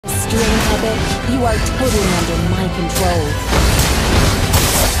habit, you are totally under my control.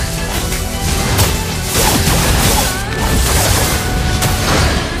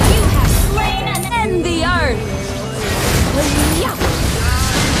 You have slain an end the earth!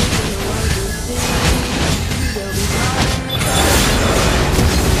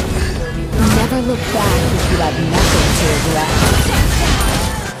 Never look back if you have nothing to regret.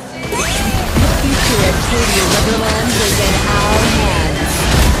 The future of Katie Riverlands is in our hands.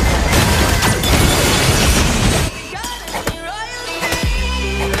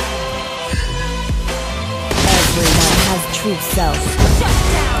 Everyone has true self.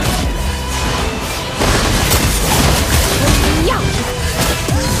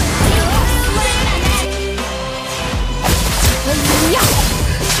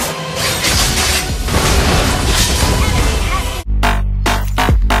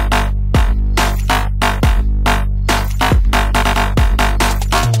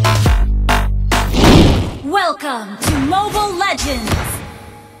 Welcome to Mobile Legends!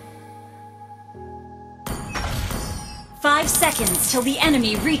 5 seconds till the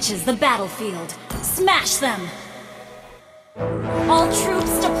enemy reaches the battlefield. Smash them! All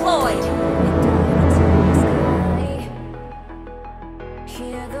troops deployed!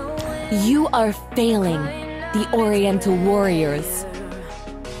 You are failing, the Oriental warriors.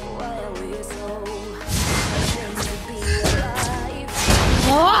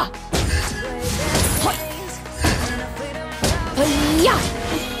 Ah!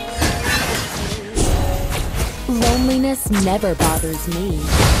 Loneliness never bothers me.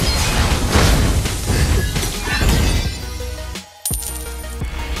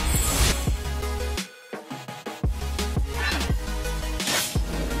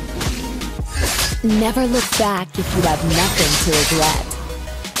 Never look back if you have nothing to regret.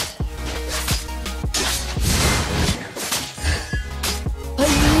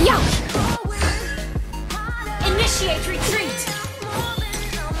 Initiate retreat!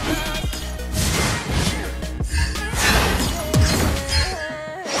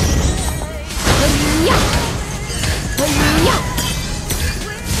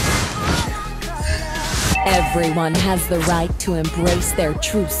 Everyone has the right to embrace their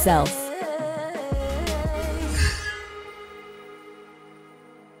true self.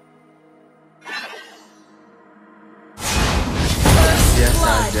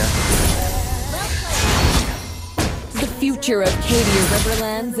 The future of Katie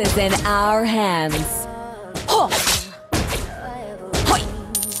Riverlands is in our hands. Ho! Hoi!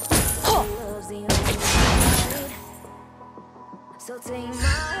 Ho!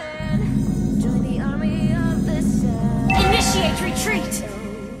 Initiate retreat!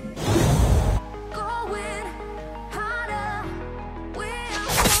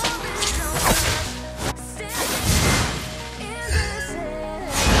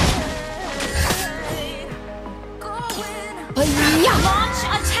 Launch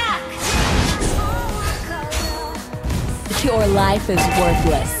attack! Your life is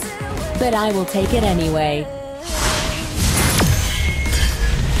worthless, but I will take it anyway.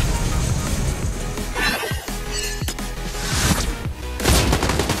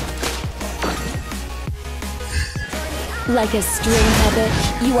 Like a string puppet,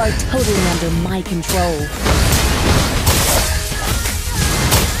 you are totally under my control.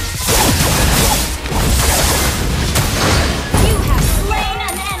 You have slain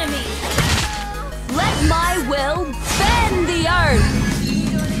an enemy! Let my will bend the earth!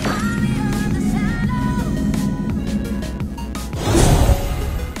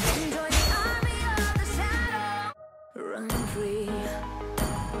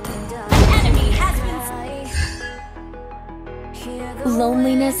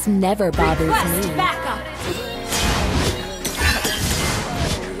 Loneliness never bothers me. Backup.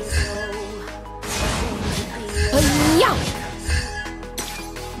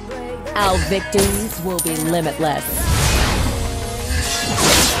 Our victories will be limitless.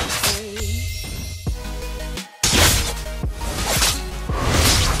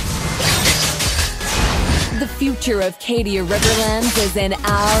 The future of Katie Riverlands is in our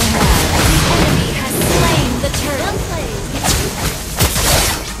hands. The enemy has slain the turtle.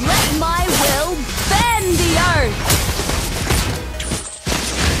 Let my will bend the earth!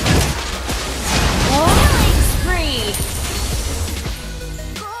 Killing spree!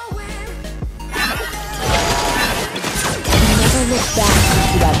 Never look back if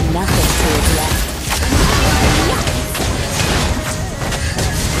you have nothing to regret.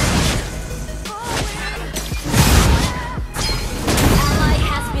 Ally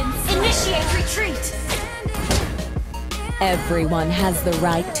has been... Initiate retreat! Everyone has the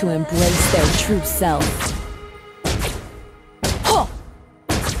right to embrace their true self. Ho!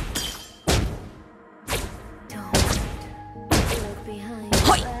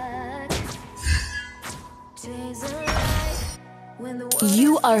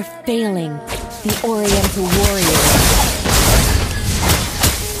 You are failing, the Oriental warrior.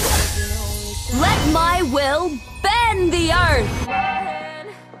 Let my will bend the earth!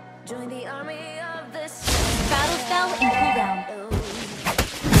 Join the army of the Battle spell and cooldown.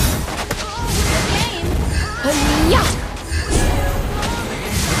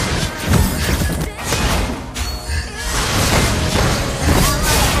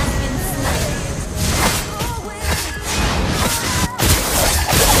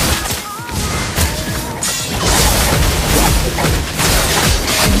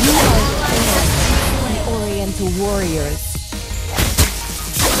 Warriors.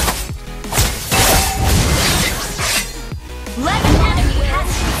 Let an enemy has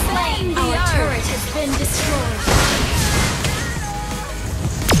been slain. Our turret has been destroyed.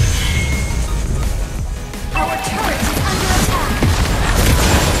 Our turret is under attack.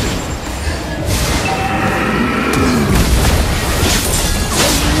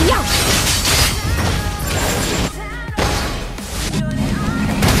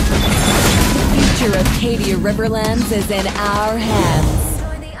 The future of Cadia Riverlands is in our hands.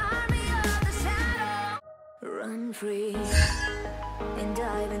 Join the army of the shadow. Run free and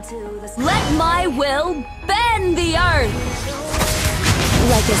dive into the Let my will bend the earth!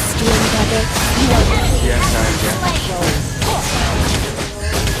 Like a string puppet, you are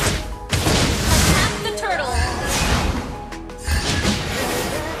Attack the turtle!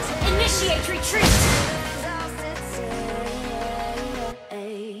 Initiate retreat!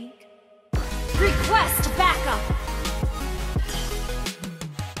 Request backup!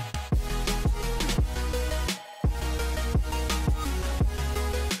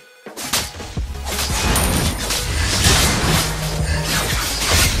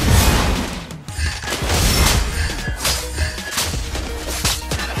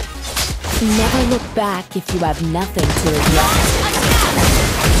 Never look back if you have nothing to regret.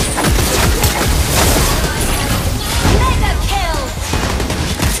 Mega kill!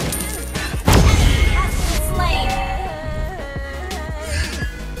 Enemy has been slain.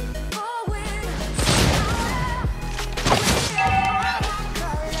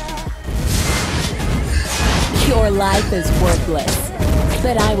 Your life is worthless,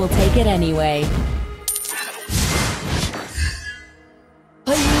 but I will take it anyway.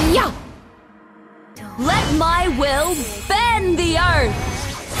 Hi-ya! Let my will bend the earth!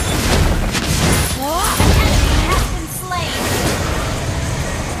 An enemy has been slain!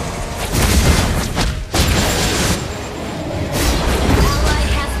 An ally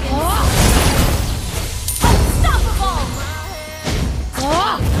has been unstoppable!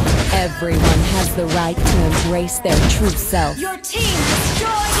 Everyone has the right to embrace their true self. Your team destroyed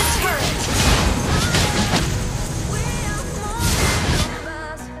a turret!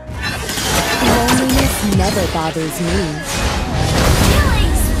 Loneliness never bothers me.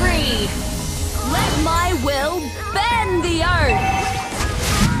 Killing spree! Let my will bend the earth!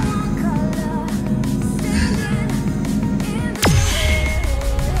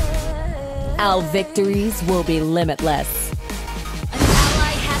 Our victories will be limitless. An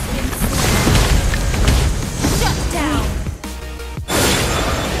ally has been slain. Shut down!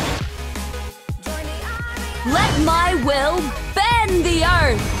 Let my will bend the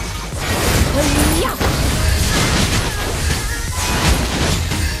earth!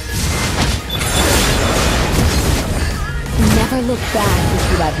 Never look back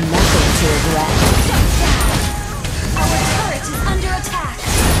if you have nothing to regret. Our turret is under attack.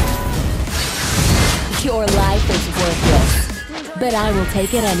 Your life is worthless, but I will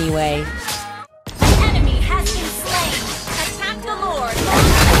take it anyway. An enemy has been slain. Attack the Lord.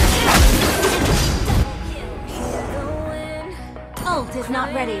 Ult is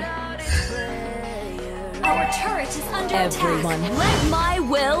not ready. Our turret is under attack. Everyone, let my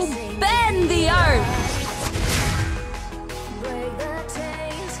will bend the earth!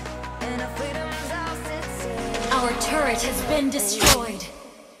 Our turret has been destroyed. Your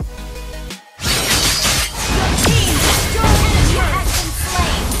team destroyed enemy has been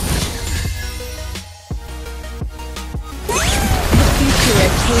slain. The future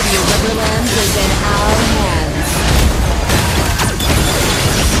of Cadia Riverlands is in our hands.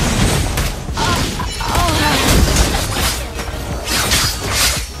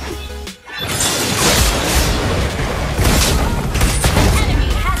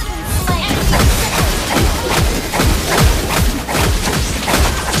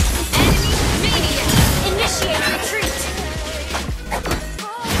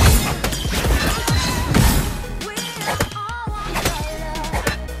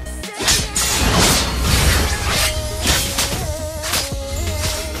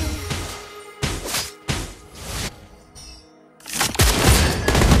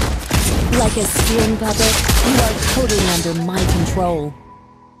 Like a string puppet, you are totally under my control.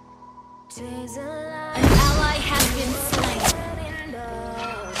 An ally has been slain.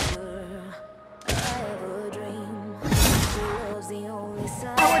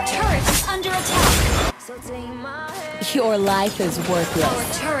 Our turret is under attack. Your life is worthless. Our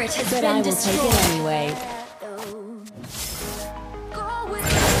turret has but been I will destroyed. take it anyway.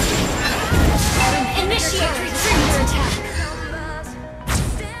 Initiate retreat under attack.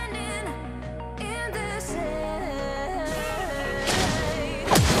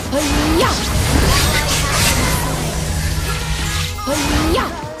 Hi-ya! Hi-ya!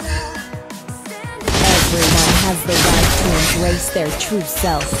 Everyone has the right to embrace their true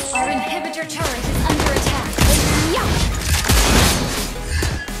self. Our inhibitor turret is under attack. Hi-ya!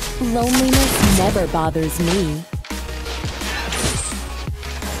 Loneliness never bothers me.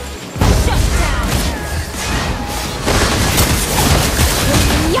 Shut down.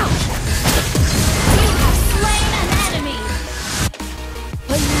 Hi-ya! You have slain an enemy.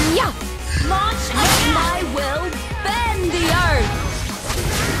 Hi-ya! Launch Let attack. my will bend the earth.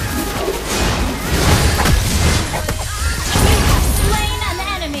 You have slain an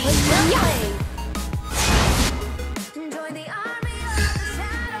enemy. Hi-ya! Join the army of the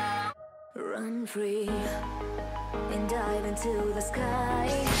shadow. Run free and dive into the sky.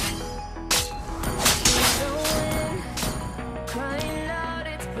 The wind crying out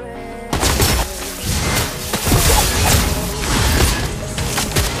its prayer.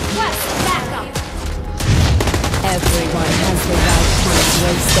 Quest backup. Everyone has the right to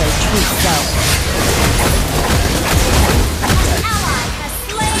embrace their true self. An ally has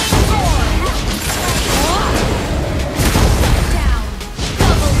slain down.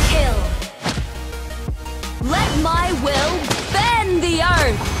 Double kill. Let my will bend the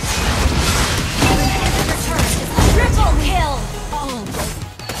earth. Inhibitor turret is triple kill.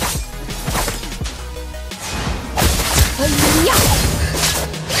 Hi-ya!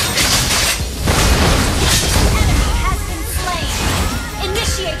 Enemy has been slain.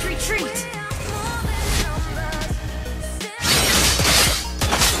 Initiate retreat.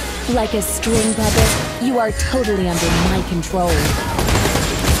 Like a string puppet, you are totally under my control.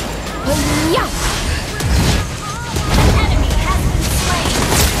 Hi-ya! An enemy has been slain.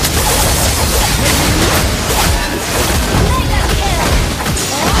 Mega kill.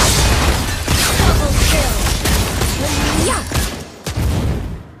 Double kill. Hi-ya!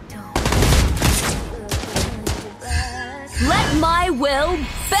 Let my will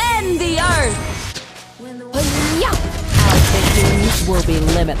bend the earth. Hi-ya! Our victories will be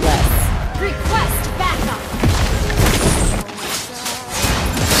limitless. Request backup.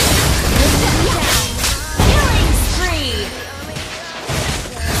 Killing spree.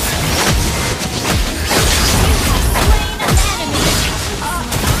 Slain an enemy.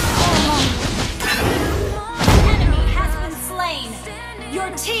 An enemy has been slain. Your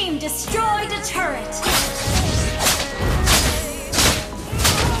team destroyed a turret.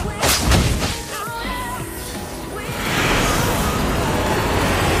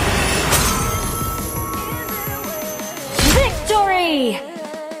 Victory!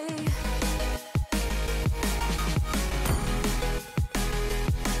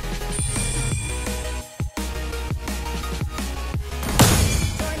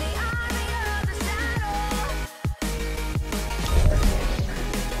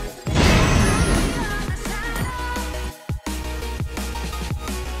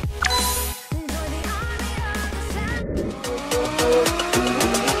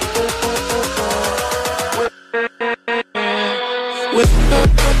 with